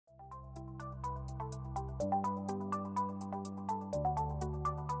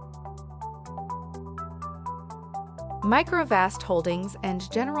Microvast Holdings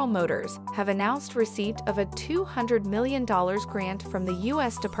and General Motors have announced receipt of a $200 million grant from the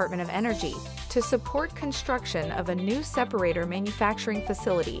U.S. Department of Energy to support construction of a new separator manufacturing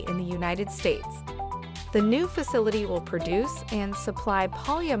facility in the United States. The new facility will produce and supply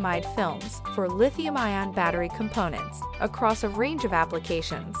polyamide films for lithium-ion battery components across a range of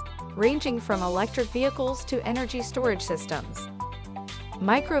applications, ranging from electric vehicles to energy storage systems.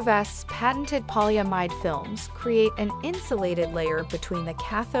 Microvast's patented polyamide films create an insulated layer between the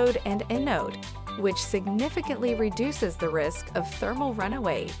cathode and anode, which significantly reduces the risk of thermal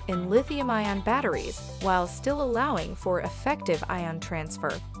runaway in lithium-ion batteries while still allowing for effective ion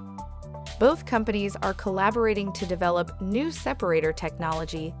transfer. Both companies are collaborating to develop new separator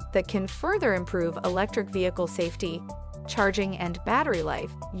technology that can further improve electric vehicle safety, charging, and battery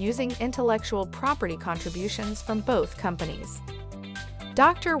life using intellectual property contributions from both companies.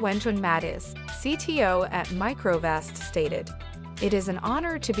 Dr. Wenjun Mattis, CTO at Microvast, stated, "It is an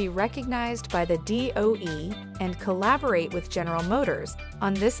honor to be recognized by the DOE and collaborate with General Motors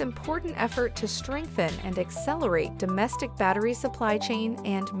on this important effort to strengthen and accelerate domestic battery supply chain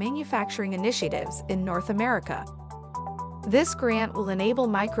and manufacturing initiatives in North America. This grant will enable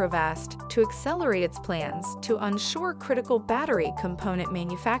Microvast to accelerate its plans to onshore critical battery component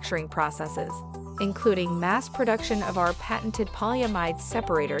manufacturing processes, including mass production of our patented polyamide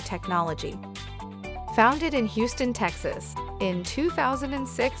separator technology." Founded in Houston, Texas, in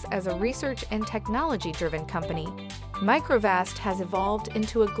 2006 as a research and technology-driven company, Microvast has evolved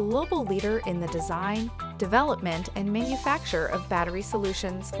into a global leader in the design, development, and manufacture of battery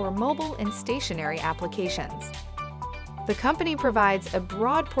solutions for mobile and stationary applications. The company provides a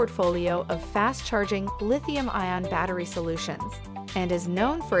broad portfolio of fast-charging lithium-ion battery solutions and is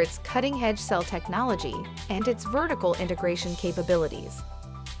known for its cutting-edge cell technology and its vertical integration capabilities.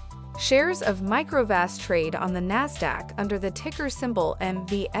 Shares of Microvast trade on the NASDAQ under the ticker symbol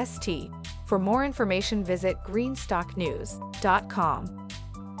MVST. For more information, visit greenstocknews.com.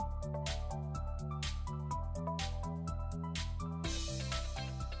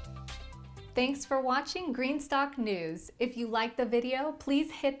 Thanks for watching Greenstock News. If you liked the video, please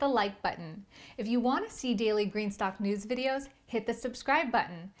hit the like button. If you want to see daily Greenstock News videos, hit the subscribe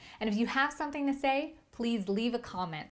button. And if you have something to say, please leave a comment.